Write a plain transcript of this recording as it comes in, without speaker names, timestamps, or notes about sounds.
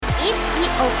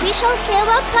official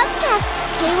K-1 podcast,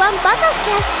 K-1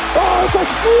 Battlecast. Oh, it's a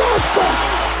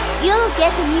slugfest! You'll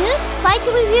get news, fight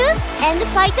reviews, and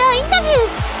fighter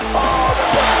interviews. Oh, the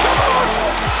best of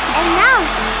awesome! And now,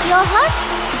 your hosts,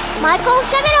 Michael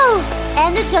Chavero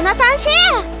and Jonathan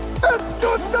Shea. It's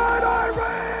good night,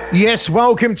 Irene! Yes,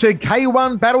 welcome to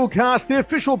K-1 Battlecast, the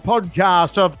official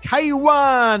podcast of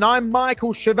K-1. I'm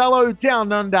Michael Chavero,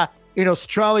 down under in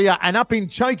Australia, and up in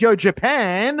Tokyo,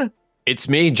 Japan. It's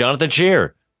me, Jonathan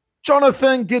Shear.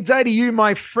 Jonathan, good day to you,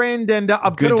 my friend. And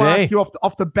I've got to ask you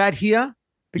off the bat here,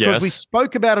 because we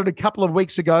spoke about it a couple of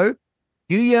weeks ago.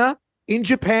 New Year in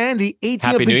Japan, the eating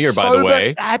Happy of the New Year, soba, by the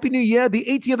way. Happy New Year,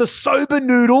 the eating of the soba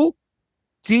noodle.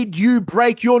 Did you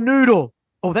break your noodle?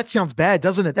 Oh, that sounds bad,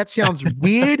 doesn't it? That sounds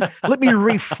weird. Let me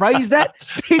rephrase that.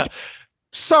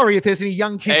 Sorry if there's any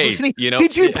young kids listening.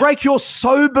 Did you break your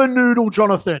soba noodle,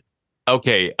 Jonathan?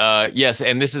 Okay. Yes.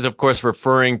 And this is, of course,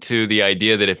 referring to the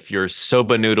idea that if your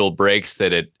soba noodle breaks,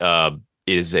 that it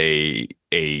is a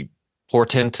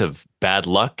portent of bad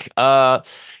luck.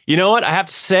 You know what? I have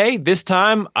to say, this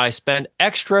time I spent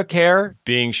extra care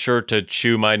being sure to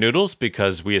chew my noodles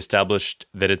because we established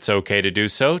that it's okay to do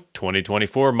so.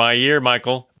 2024, my year,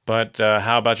 Michael. But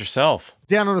how about yourself?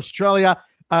 Down in Australia,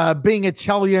 being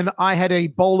Italian, I had a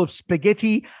bowl of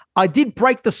spaghetti. I did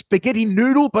break the spaghetti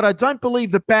noodle, but I don't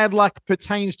believe the bad luck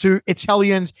pertains to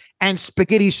Italians and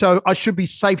spaghetti, so I should be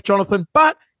safe, Jonathan.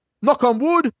 But knock on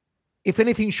wood, if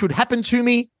anything should happen to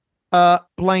me,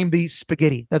 blame the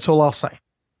spaghetti. That's all I'll say.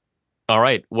 All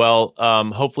right. Well,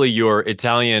 hopefully your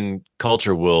Italian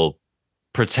culture will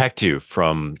protect you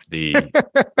from the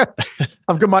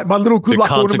I've got my little good luck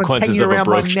ornaments hanging around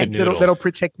my neck noodle. that'll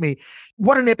protect me.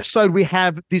 What an episode we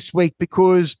have this week,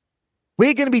 because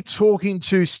we're going to be talking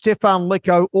to Stefan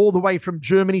Leko all the way from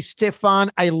Germany. Stefan,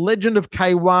 a legend of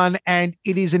K1, and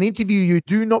it is an interview you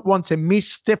do not want to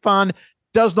miss. Stefan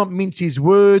does not mince his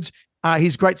words.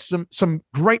 He's some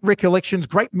great recollections,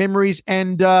 great memories,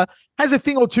 and has a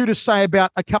thing or two to say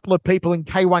about a couple of people in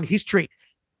K1 history.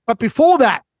 But before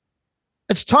that,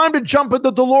 it's time to jump at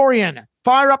the DeLorean,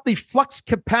 fire up the flux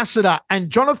capacitor, and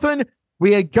Jonathan,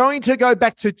 we are going to go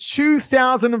back to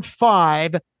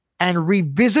 2005 and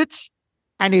revisit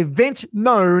an event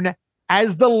known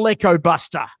as the Leko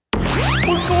Buster.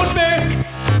 We're going back!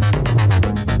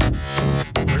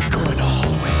 We're going all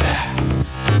the way back.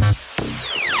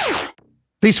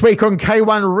 This week on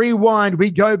K1 Rewind, we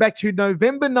go back to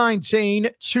November 19,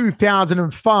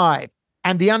 2005,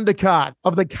 and the undercard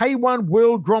of the K1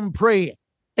 World Grand Prix.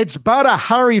 It's Bada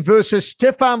Hari versus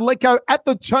Stefan Leko at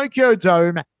the Tokyo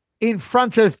Dome in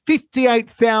front of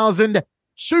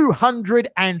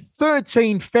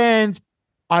 58,213 fans.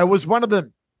 I was one of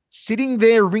them, sitting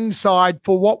there ringside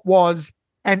for what was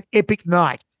an epic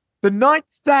night. The night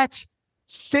that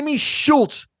Semi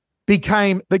Schultz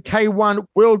became the K1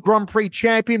 World Grand Prix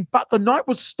champion, but the night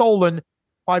was stolen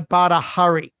by Bada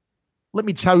Hari. Let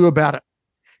me tell you about it.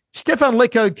 Stefan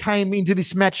Leko came into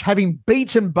this match having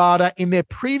beaten Bada in their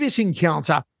previous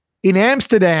encounter in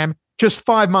Amsterdam just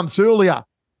 5 months earlier.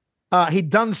 He'd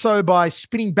done so by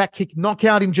spinning back kick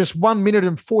knockout in just 1 minute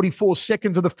and 44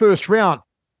 seconds of the first round.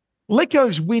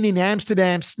 Leko's win in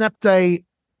Amsterdam snapped a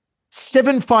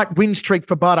 7-fight win streak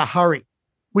for Bada Hari,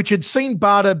 which had seen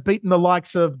Bada beaten the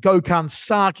likes of Gokhan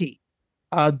Saki,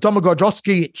 Domagoj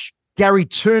Oskiewicz, Gary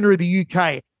Turner of the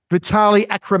UK, Vitaly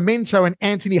Akramenko, and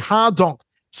Anthony Hardonk.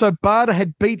 So Bada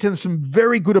had beaten some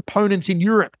very good opponents in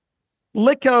Europe.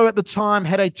 Leko at the time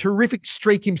had a terrific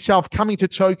streak himself coming to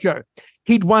Tokyo.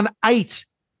 He'd won 8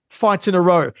 fights in a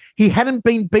row. He hadn't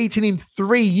been beaten in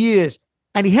 3 years,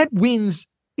 and he had wins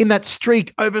in that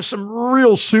streak over some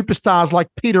real superstars like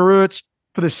Peter Ertz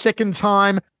for the second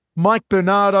time, Mike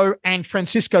Bernardo, and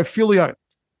Francisco Filio.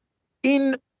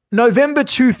 In November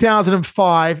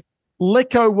 2005,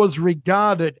 Leko was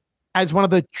regarded as one of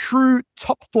the true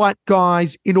top-flight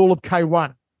guys in all of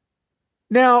K1.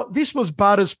 Now, this was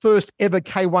Bada's first ever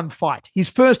K1 fight, his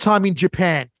first time in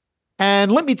Japan.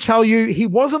 And let me tell you, he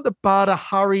wasn't the Bada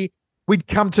Hari we'd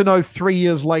come to know 3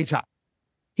 years later.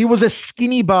 He was a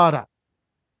skinny Bada.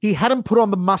 He hadn't put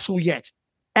on the muscle yet.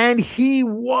 And he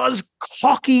was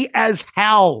cocky as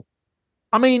hell.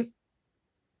 I mean,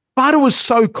 Bada was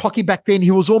so cocky back then,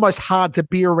 he was almost hard to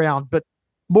be around, but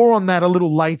more on that a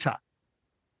little later.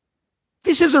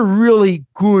 This is a really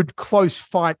good, close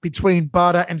fight between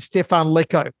Bada and Stefan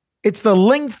Leko. It's the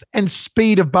length and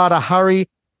speed of Bada Hari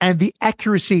and the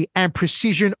accuracy and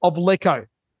precision of Leko.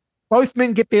 Both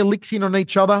men get their licks in on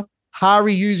each other.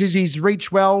 Hari uses his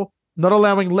reach well, not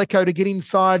allowing Leko to get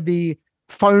inside the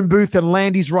phone booth and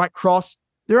land his right cross.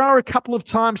 There are a couple of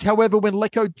times, however, when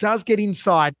Leko does get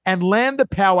inside and land the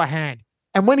power hand.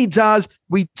 And when he does,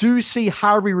 we do see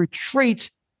Hari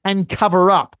retreat and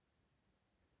cover up.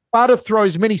 Bada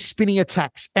throws many spinning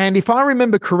attacks. And if I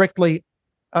remember correctly,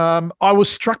 I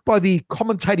was struck by the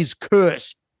commentator's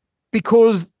curse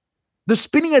because the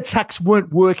spinning attacks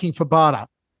weren't working for Bada.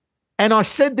 And I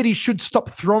said that he should stop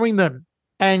throwing them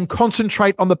and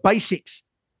concentrate on the basics.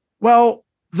 Well,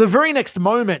 the very next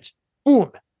moment,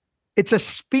 boom, it's a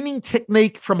spinning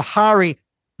technique from Hari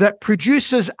that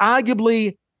produces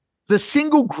arguably the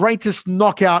single greatest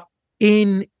knockout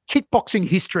in kickboxing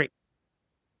history.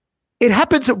 It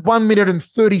happens at 1 minute and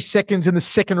 30 seconds in the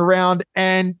second round,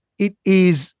 and it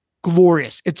is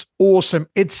glorious. It's awesome.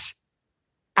 It's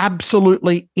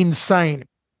absolutely insane.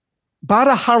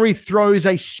 Bada Hari throws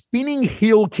a spinning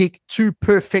heel kick to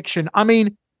perfection. I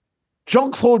mean,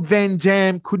 Jean-Claude Van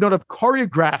Damme could not have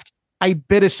choreographed a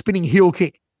better spinning heel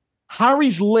kick.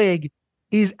 Hari's leg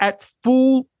is at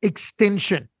full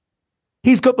extension.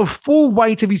 He's got the full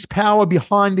weight of his power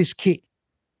behind this kick.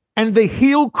 And the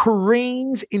heel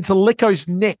careens into Leko's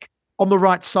neck on the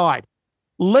right side.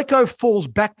 Leko falls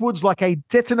backwards like a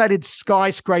detonated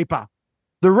skyscraper.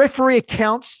 The referee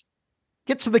counts,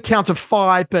 gets to the count of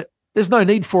 5, but there's no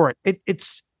need for it.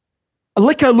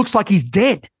 Leko looks like he's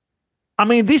dead. I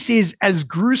mean, this is as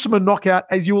gruesome a knockout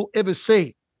as you'll ever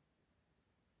see.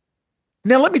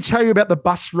 Now, let me tell you about the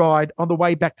bus ride on the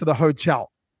way back to the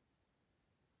hotel.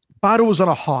 Bada was on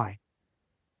a high.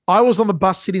 I was on the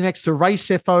bus sitting next to Ray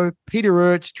Sefo, Peter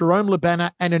Ertz, Jerome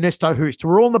Labana, and Ernesto Hoost.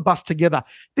 We're all on the bus together.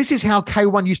 This is how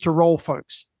K-1 used to roll,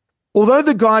 folks. Although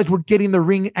the guys would get in the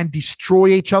ring and destroy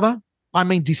each other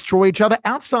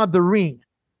outside the ring,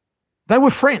 they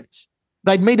were friends.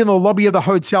 They'd meet in the lobby of the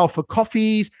hotel for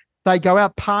coffees. They'd go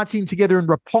out partying together in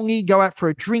Roppongi, go out for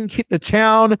a drink, hit the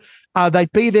town.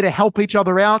 They'd be there to help each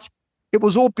other out. It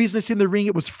was all business in the ring.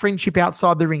 It was friendship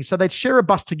outside the ring. So they'd share a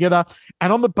bus together.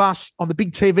 And on the bus, on the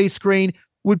big TV screen,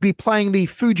 would be playing the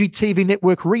Fuji TV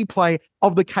network replay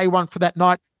of the K-1 for that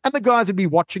night. And the guys would be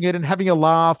watching it and having a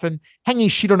laugh and hanging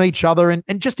shit on each other and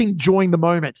just enjoying the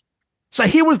moment. So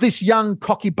here was this young,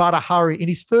 cocky Bada Hari in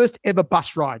his first ever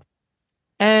bus ride.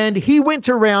 And he went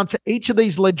around to each of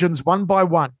these legends one by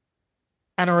one.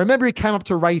 And I remember he came up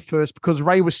to Ray first because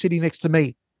Ray was sitting next to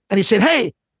me. And he said,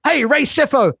 hey, Ray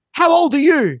Sefo, how old are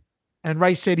you? And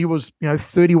Ray said he was,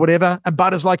 30, whatever. And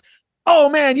Bada's like, oh,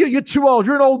 man, you're too old.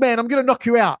 You're an old man. I'm going to knock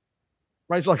you out.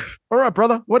 Ray's like, all right,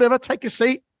 brother, whatever. Take a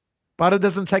seat. Bada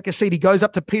doesn't take a seat. He goes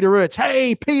up to Peter Ertz.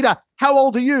 Hey, Peter, how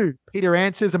old are you? Peter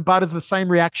answers, and Bada's the same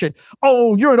reaction.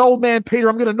 Oh, you're an old man, Peter.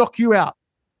 I'm going to knock you out.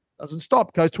 Doesn't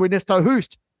stop. Goes to Ernesto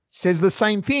Hoost. Says the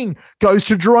same thing. Goes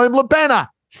to Jerome Labana.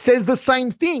 Says the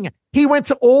same thing. He went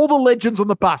to all the legends on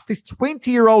the bus, this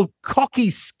 20-year-old cocky,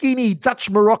 skinny Dutch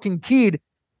Moroccan kid,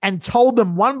 and told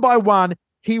them one by one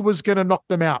he was going to knock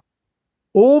them out.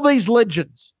 All these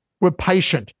legends were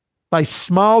patient. They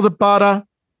smiled at Bada.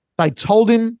 They told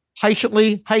him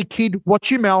patiently, hey, kid, watch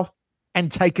your mouth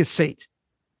and take a seat.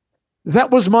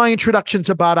 That was my introduction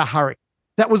to Bada Hari.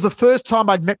 That was the first time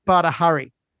I'd met Bada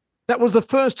Hari. That was the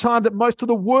first time that most of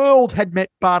the world had met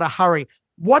Bada Hari.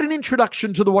 What an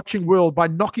introduction to the watching world by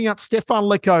knocking out Stefan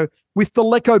Leko with the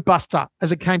Leko Buster,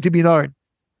 as it came to be known.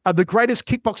 The greatest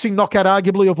kickboxing knockout,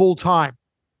 arguably, of all time.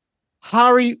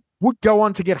 Hari would go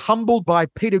on to get humbled by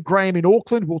Peter Graham in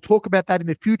Auckland. We'll talk about that in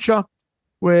the future,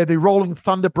 where the Rolling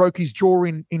Thunder broke his jaw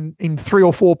in 3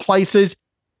 or 4 places.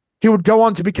 He would go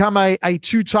on to become a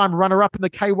 2-time runner-up in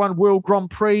the K-1 World Grand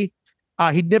Prix.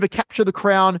 He'd never capture the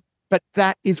crown, but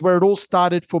that is where it all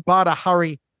started for Bada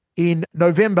Hari in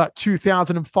November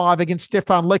 2005 against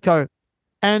Stefan Leko.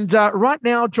 And right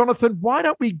now, Jonathan, why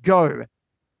don't we go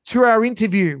to our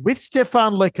interview with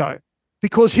Stefan Leko,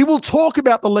 because he will talk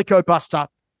about the Leko Buster.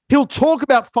 He'll talk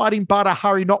about fighting Bada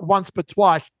Hari not once but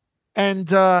twice, and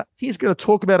he's going to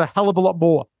talk about a hell of a lot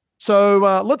more.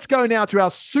 So let's go now to our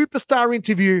superstar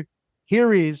interview.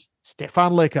 Here is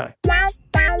Stefan Leko.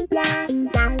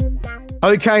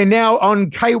 Okay, now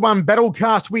on K-1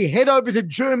 Battlecast, we head over to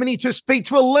Germany to speak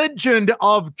to a legend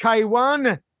of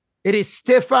K-1. It is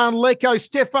Stefan Leko.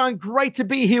 Stefan, great to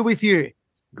be here with you.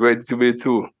 Great to be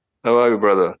too. How are you,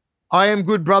 brother? I am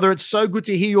good, brother. It's so good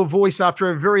to hear your voice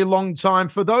after a very long time.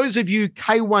 For those of you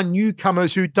K-1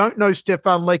 newcomers who don't know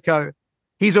Stefan Leko,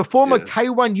 he's a former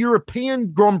K-1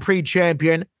 European Grand Prix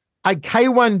champion, a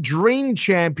K-1 Dream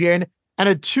champion, and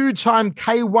a 2-time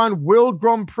K-1 World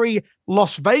Grand Prix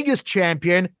Las Vegas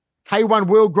champion, K-1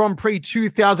 World Grand Prix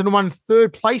 2001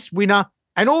 third place winner,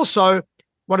 and also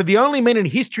one of the only men in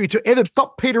history to ever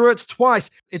stop Peter Ertz twice.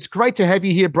 It's great to have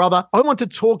you here, brother. I want to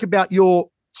talk about your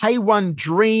K-1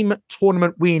 Dream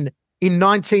tournament win in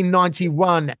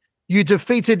 1991. You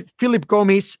defeated Philip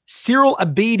Gomis, Cyril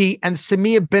Abidi, and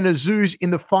Samir Benazouz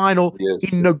in the final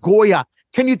in Nagoya.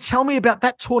 Can you tell me about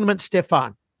that tournament,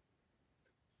 Stefan?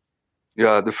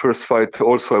 Yeah, the first fight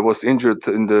also I was injured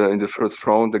in the first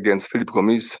round against Philip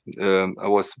Gomis. I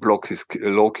was blocked his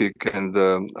low kick, and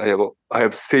I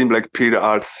have same like Peter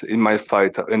Arts in my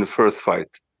fight in the first fight,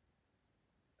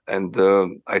 and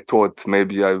I thought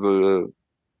maybe I will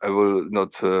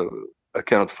not I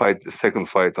cannot fight the second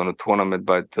fight on a tournament,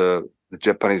 but the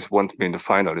Japanese want me in the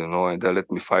final, and they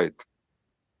let me fight.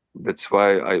 That's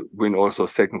why I win also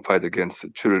second fight against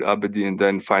Cyril Abedi, and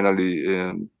then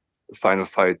finally final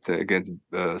fight against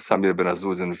Samir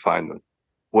Benazouz in the final.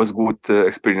 Was good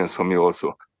experience for me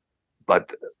also.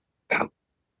 But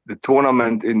the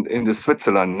tournament in the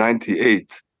Switzerland,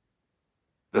 98,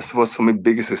 this was for me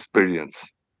biggest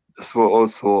experience. This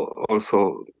was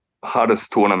also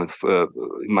hardest tournament in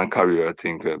my career, I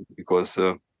think, because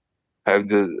I have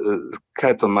the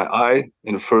cat on my eye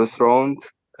in the first round,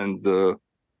 and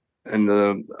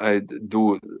I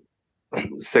do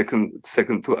second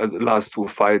to last two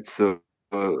fights.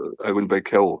 I win by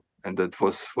KO, and that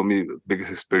was for me the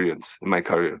biggest experience in my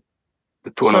career. The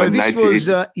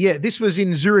tournament, this was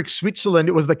in Zurich, Switzerland.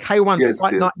 It was the K-1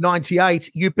 Fight Night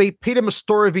 98. You beat Peter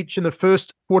Mostorovic in the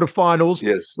first quarterfinals,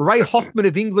 Ray Hoffman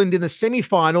of England in the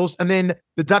semifinals, and then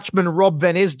the Dutchman Rob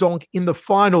van Esdonk in the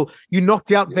final. You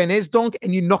knocked out Van Esdonk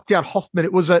and you knocked out Hoffman.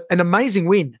 It was an amazing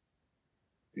win.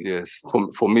 Yes,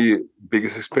 for me,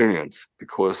 biggest experience,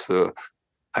 because I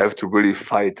have to really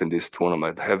fight in this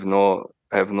tournament. I have no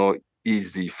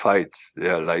easy fights.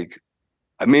 Yeah, like,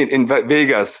 I mean, in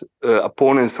Vegas,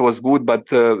 opponents was good, but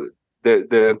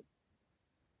they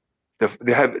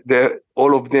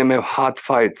all of them have hard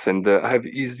fights, and have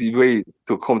easy way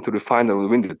to come to the final and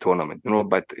win the tournament.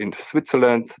 But in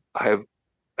Switzerland, I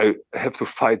have to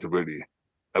fight really.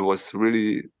 I was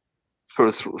really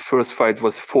first fight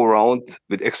was 4 rounds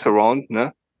with extra round.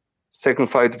 No? Second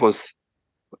fight was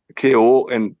KO,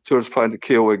 and third fight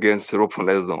KO against Rob van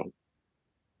Esdonk.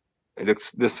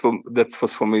 That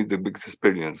was for me the biggest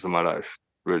experience of my life,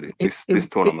 really, this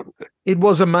tournament. It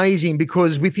was amazing,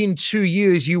 because within 2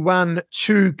 years you won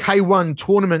 2 K1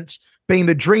 tournaments, being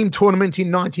the Dream Tournament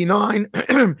in 99,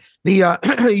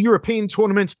 the European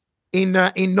Tournament in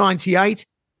 98.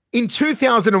 In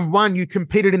 2001, you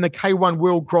competed in the K1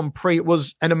 World Grand Prix. It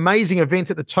was an amazing event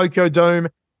at the Tokyo Dome,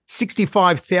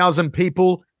 65,000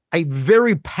 people, a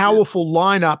very powerful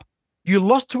lineup. You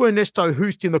lost to Ernesto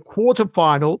Hoost in the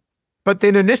quarterfinal, but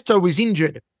then Ernesto was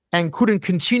injured and couldn't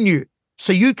continue.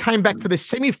 So you came back for the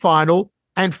semifinal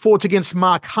and fought against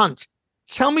Mark Hunt.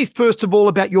 Tell me first of all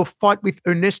about your fight with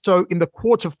Ernesto in the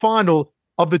quarterfinal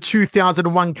of the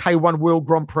 2001 K1 World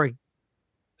Grand Prix.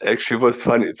 Actually, it was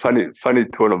funny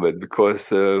tournament,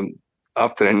 because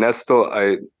after Ernesto,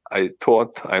 I thought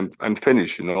I'm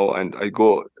finished, and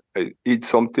I eat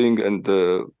something, and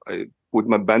I put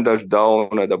my bandage down,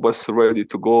 and I was ready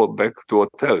to go back to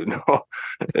hotel,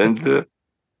 and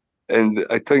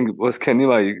I think it was Kenny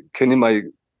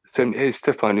said, "Hey,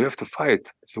 Stefan, you have to fight."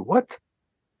 I said, "What?"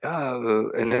 "Yeah,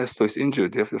 Ernesto is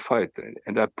injured. You have to fight."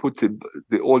 And I put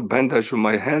the old bandage on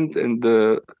my hand and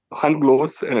the hand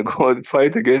gloves, and I go and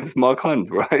fight against Mark Hunt,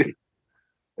 right?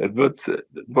 It was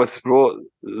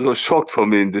so shocked for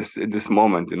me in this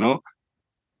moment,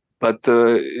 But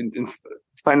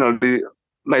finally,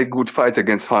 my good fight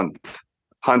against Hunt.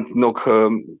 Hunt knock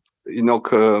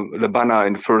Lebana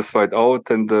in the first fight out,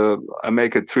 and I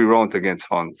make a 3 round against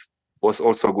Hunt. Was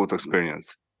also a good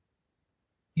experience.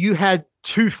 You had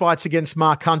 2 fights against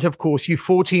Mark Hunt, of course. You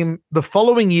fought him the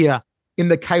following year in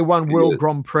the K1 World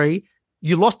Grand Prix.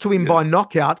 You lost to him by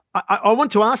knockout. I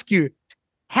want to ask you,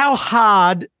 how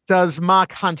hard does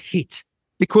Mark Hunt hit?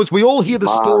 Because we all hear the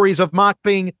stories of Mark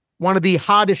being one of the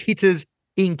hardest hitters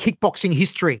in kickboxing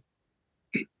history.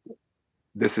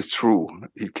 This is true.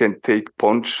 He can take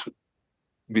punch,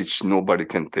 which nobody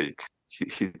can take.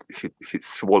 He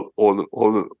swallow all.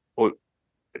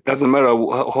 It doesn't matter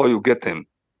how you get him.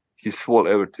 He swallow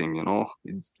everything.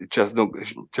 It just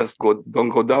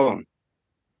don't go down.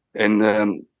 And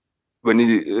when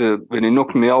he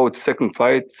knocked me out second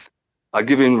fight, I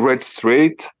give him red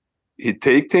straight. He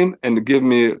take him and give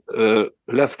me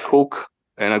left hook,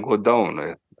 and I go down.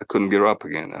 I couldn't get up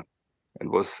again. It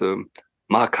was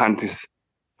Mark Hunt is,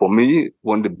 for me,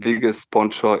 one of the biggest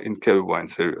puncher in K-1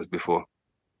 series before.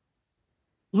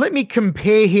 Let me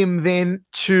compare him then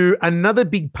to another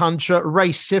big puncher, Ray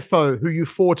Sefo, who you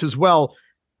fought as well.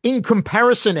 In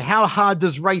comparison, how hard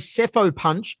does Ray Sefo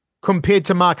punch compared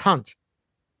to Mark Hunt?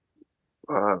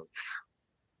 The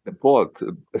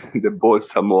board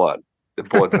somewhat. The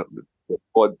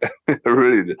board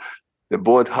really.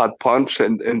 both hard punch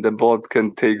and the both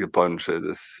can take a punch.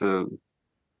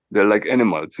 They're like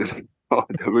animals. They're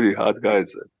really hard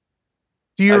guys.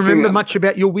 Do you I remember think- much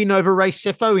about your win over Ray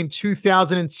Sefo in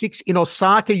 2006 in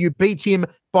Osaka? You beat him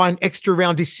by an extra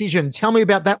round decision. Tell me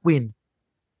about that win.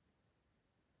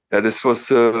 Yeah, this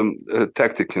was a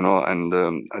tactic, and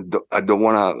I don't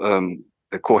want to.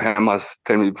 The Kohamas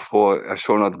tell me before I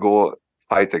shall not go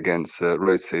fight against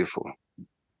Ray Sefo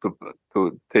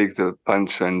to take the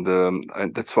punch, and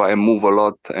that's why I move a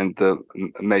lot and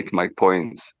make my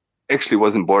points. Actually, it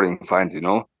wasn't boring fight,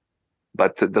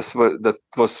 but that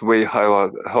was way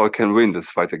how I can win this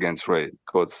fight against Ray.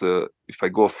 Because if I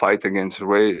go fight against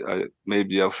Ray,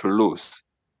 maybe I should lose.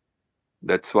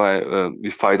 That's why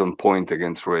we fight on point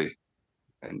against Ray,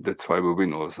 and that's why we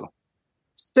win also.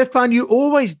 Stefan, you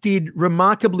always did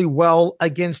remarkably well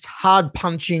against hard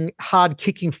punching, hard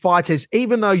kicking fighters,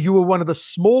 even though you were one of the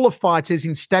smaller fighters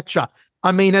in stature.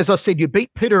 I mean, as I said, you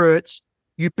beat Peter Ertz,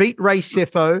 you beat Ray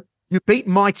Sefo, you beat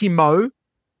Mighty Mo.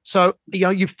 So,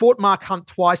 you fought Mark Hunt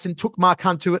twice and took Mark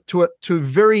Hunt to a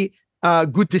very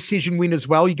good decision win as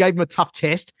well. You gave him a tough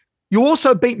test. You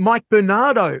also beat Mike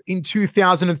Bernardo in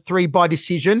 2003 by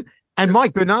decision. And yes.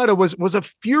 Mike Bernardo was a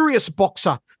furious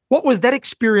boxer. What was that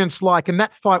experience like in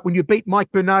that fight when you beat Mike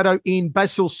Bernardo in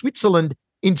Basel, Switzerland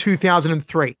in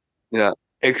 2003? Yeah,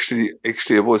 actually,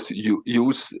 I was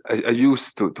I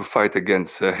used to fight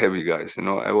against heavy guys.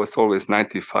 I was always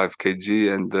 95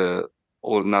 kg, and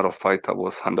all another fighter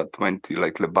was 120,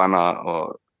 like Lebana,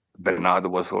 or Bernardo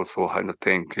was also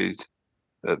 110 kg.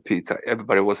 Peter,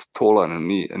 everybody was taller than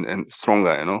me and stronger.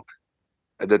 And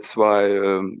that's why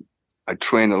I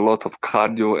train a lot of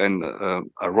cardio and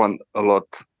I run a lot.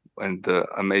 And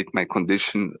I make my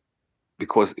condition,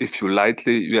 because if you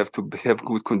lightly, you have to have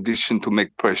good condition to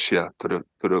make pressure to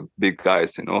the big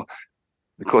guys,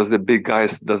 because the big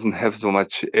guys doesn't have so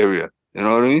much area. You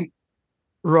know what I mean?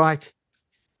 Right.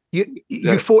 You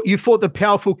fought the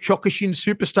powerful Kyokushin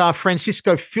superstar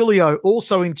Francisco Filio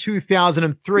also in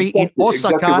 2003 in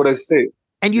Osaka. Exactly what I say.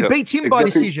 And you beat him by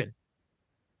decision.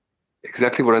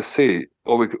 Exactly what I say.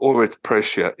 Always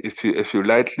pressure. If you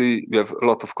lightly, you have a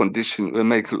lot of condition. We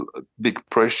make big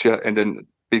pressure, and then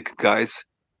big guys,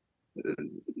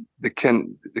 they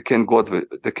can go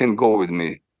with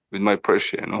me with my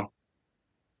pressure.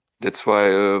 That's why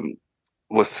it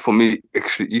was for me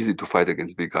actually easy to fight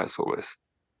against big guys always.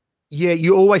 Yeah,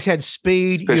 you always had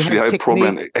speed. Especially you had I have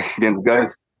problem against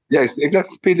guys. Yes,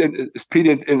 exactly. Speed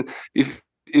and if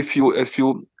you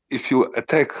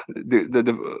attack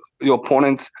your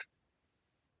opponents,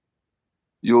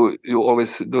 you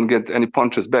always don't get any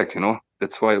punches back.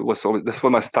 That's why that's why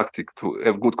my tactic, to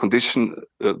have good condition,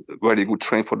 very good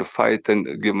train for the fight,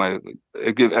 and give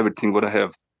everything what I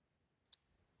have.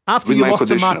 After you lost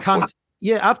to Mark Hunt,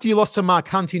 after you lost to Mark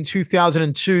Hunt in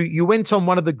 2002, you went on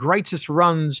one of the greatest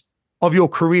runs of your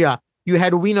career. You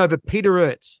had a win over Peter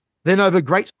Ertz, then over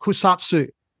Great Kusatsu,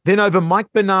 then over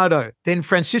Mike Bernardo, then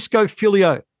Francisco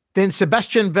Filio, then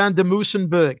Sebastian van der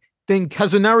Moosenberg, then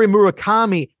Kazunari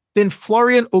Murakami, then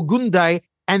Florian Ogunde,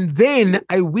 and then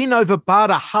a win over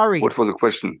Bada Hari. What was the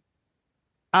question?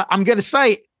 I'm going to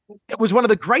say it was one of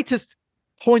the greatest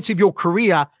points of your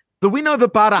career. The win over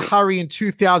Bada Hari in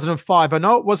 2005. I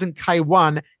know it wasn't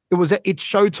K-1. It was at its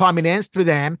Showtime in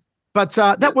Amsterdam. But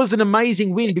that was an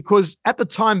amazing win, because at the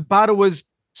time, Bada was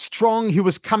strong. He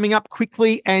was coming up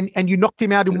quickly, and you knocked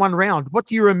him out in one round. What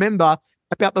do you remember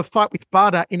about the fight with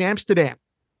Bada in Amsterdam?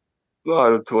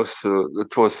 Well, it was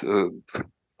a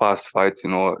fast fight.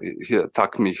 He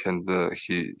attacked me, and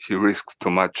he risked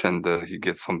too much, and he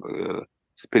gets some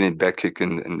spinning back kick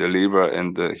in the liver,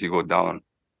 and he go down.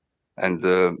 And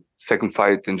the second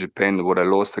fight in Japan, what I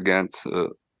lost against,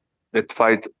 that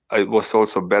fight I was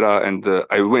also better, and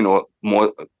I win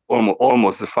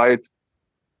almost the fight,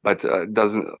 but I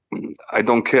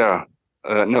don't care.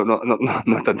 Not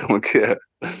I don't care.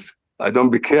 I don't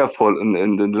be careful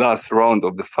in the last round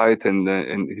of the fight, and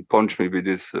he punched me with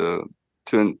this how's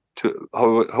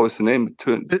the name?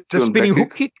 The spinning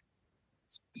hook kick.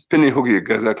 Spinning hook kick,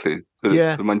 exactly.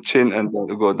 To my chin and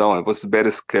go down. It was the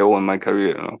baddest KO in my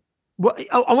career. Well,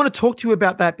 I want to talk to you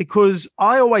about that, because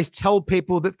I always tell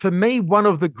people that for me, one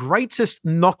of the greatest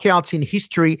knockouts in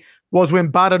history was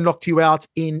when Bada knocked you out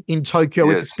in Tokyo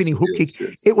with the spinning hook kick.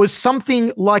 Yes. It was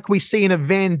something like we see in a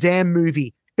Van Damme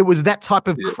movie. It was that type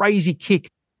of crazy kick.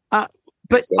 But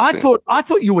exactly. I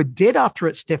thought you were dead after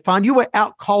it, Stefan. You were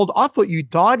out cold. I thought you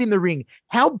died in the ring.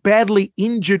 How badly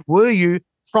injured were you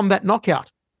from that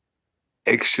knockout?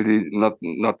 Actually,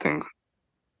 nothing.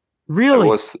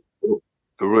 Really?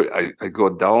 I go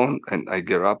down and I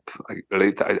get up.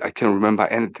 Later, I can't remember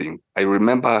anything. I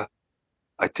remember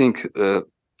I think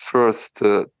first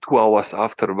 2 hours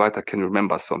after that, I can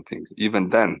remember something. Even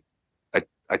then, I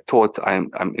thought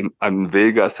I'm in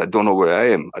Vegas. I don't know where I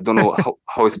am. I don't know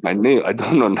how is my name. I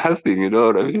don't know nothing. You know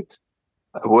what I mean?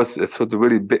 It's sort of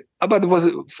really bad, but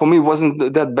for me, it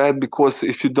wasn't that bad because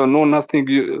if you don't know nothing,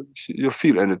 you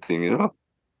feel anything. You know.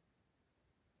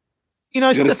 You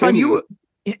know, Stefan,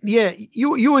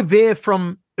 you were there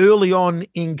from early on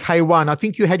in K1. I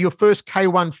think you had your first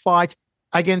K1 fight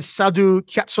against Sadhu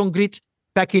Kyatsongrit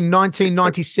back in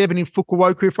 1997 in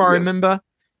Fukuoka, if I remember.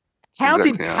 How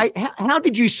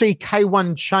did you see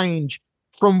K1 change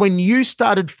from when you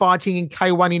started fighting in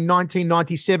K1 in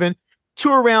 1997 to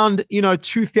around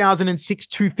 2006,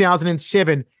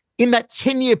 2007? In that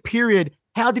 10-year period,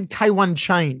 how did K1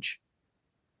 change?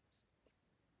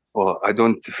 Well, I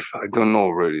don't know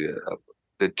really.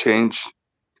 The change,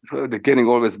 they're getting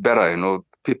always better. You know,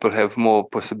 people have more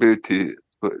possibility,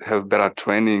 have better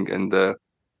training, and the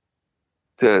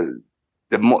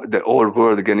whole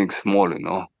world getting small. You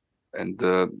know, and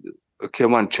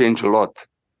K1 changed a lot.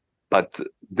 But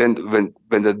then when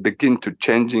they begin to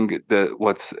changing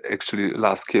what's actually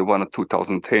last K1 of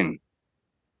 2010,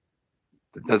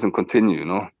 it doesn't continue. You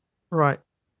know, right?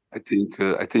 I think.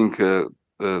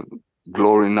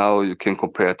 Glory now you can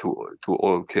compare to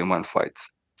all K1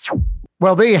 fights.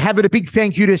 Well, there you have it. A big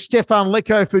thank you to Stefan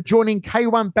Leko for joining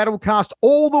K1 Battlecast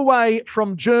all the way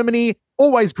from Germany.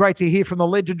 Always great to hear from the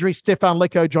legendary Stefan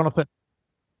Leko, Jonathan.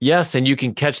 Yes, and you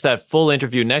can catch that full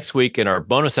interview next week in our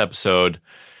bonus episode.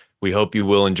 We hope you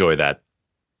will enjoy that.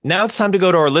 Now it's time to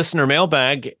go to our listener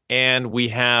mailbag, and we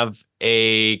have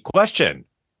a question.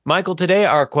 Michael, today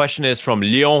our question is from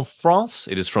Lyon, France.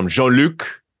 It is from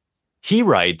Jean-Luc. He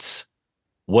writes,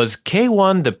 was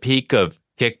K1 the peak of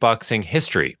kickboxing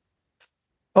history?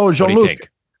 Oh, Jean-Luc, what do you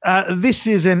think? This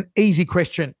is an easy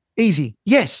question. Easy.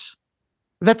 Yes.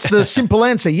 That's the simple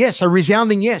answer. Yes, a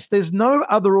resounding yes. There's no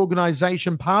other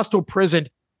organization, past or present,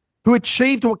 who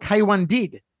achieved what K1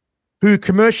 did, who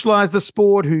commercialized the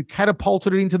sport, who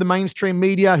catapulted it into the mainstream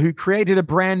media, who created a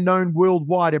brand known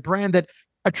worldwide, a brand that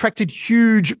attracted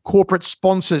huge corporate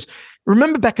sponsors.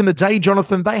 Remember back in the day,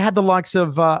 Jonathan, they had the likes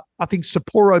of, I think,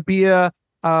 Sapporo Beer,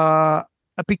 a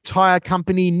big tire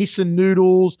company, Nissan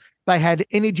Noodles. They had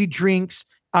energy drinks.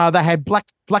 They had black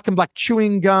and black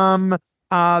chewing gum.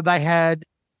 They had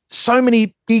so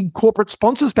many big corporate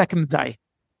sponsors back in the day.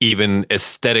 Even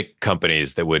aesthetic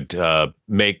companies that would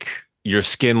make your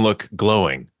skin look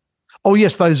glowing. Oh,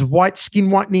 yes, those white skin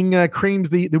whitening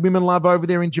creams the women love over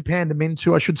there in Japan, the men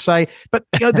too, I should say. But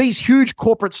these huge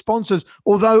corporate sponsors,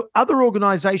 although other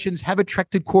organizations have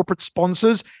attracted corporate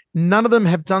sponsors, none of them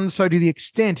have done so to the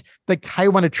extent that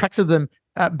K1 attracted them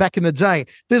back in the day.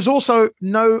 There's also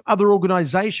no other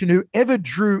organization who ever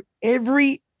drew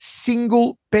every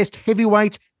single best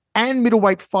heavyweight and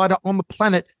middleweight fighter on the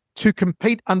planet to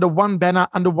compete under one banner,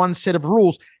 under one set of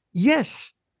rules.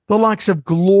 Yes, the likes of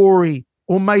Glory,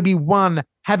 or maybe One,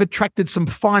 have attracted some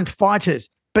fine fighters,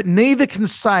 but neither can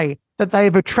say that they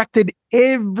have attracted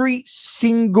every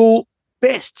single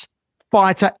best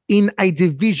fighter in a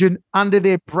division under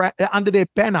their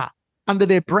banner, under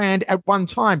their brand at one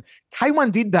time.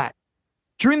 K1 did that.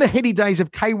 During the heady days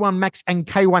of K1 Max and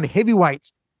K1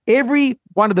 Heavyweights, every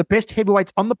one of the best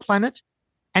heavyweights on the planet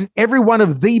and every one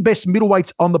of the best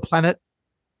middleweights on the planet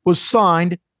was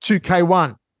signed to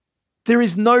K1. There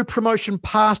is no promotion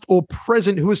past or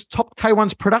present who has topped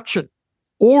K1's production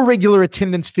or regular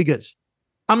attendance figures.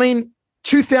 I mean,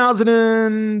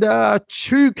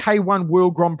 2002 K1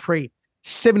 World Grand Prix,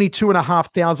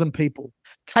 72,500 people.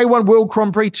 K1 World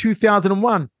Grand Prix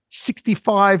 2001,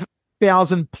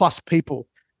 65,000 plus people.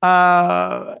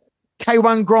 K1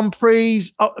 Grand Prix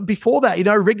before that,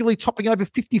 regularly topping over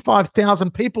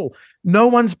 55,000 people. No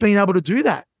one's been able to do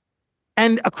that.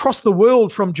 And across the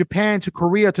world, from Japan to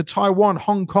Korea to Taiwan,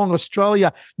 Hong Kong,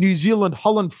 Australia, New Zealand,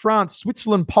 Holland, France,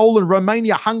 Switzerland, Poland,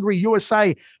 Romania, Hungary,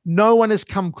 USA, no one has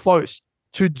come close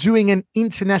to doing an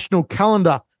international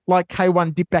calendar like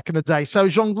K1 did back in the day. So,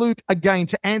 Jean-Luc, again,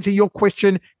 to answer your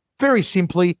question very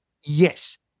simply,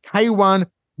 yes, K1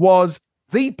 was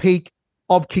the peak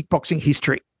of kickboxing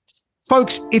history.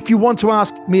 Folks, if you want to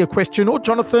ask me a question or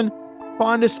Jonathan,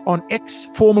 find us on X,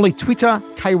 formerly Twitter,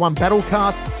 K1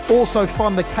 Battlecast. Also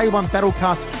find the K1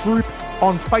 Battlecast group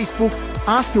on Facebook.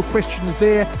 Ask your questions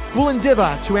there. We'll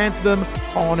endeavor to answer them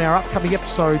on our upcoming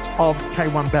episodes of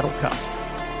K1 Battlecast.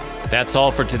 That's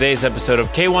all for today's episode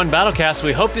of K1 Battlecast.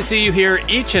 We hope to see you here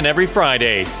each and every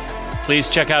Friday. Please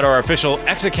check out our official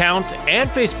X account and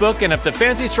Facebook, and if the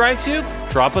fancy strikes you,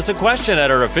 drop us a question at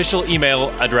our official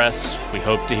email address. We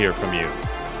hope to hear from you.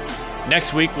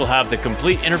 Next week, we'll have the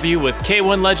complete interview with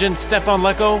K1 legend Stefan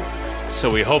Leko.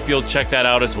 So we hope you'll check that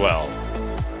out as well.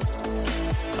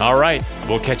 All right,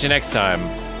 we'll catch you next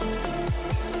time.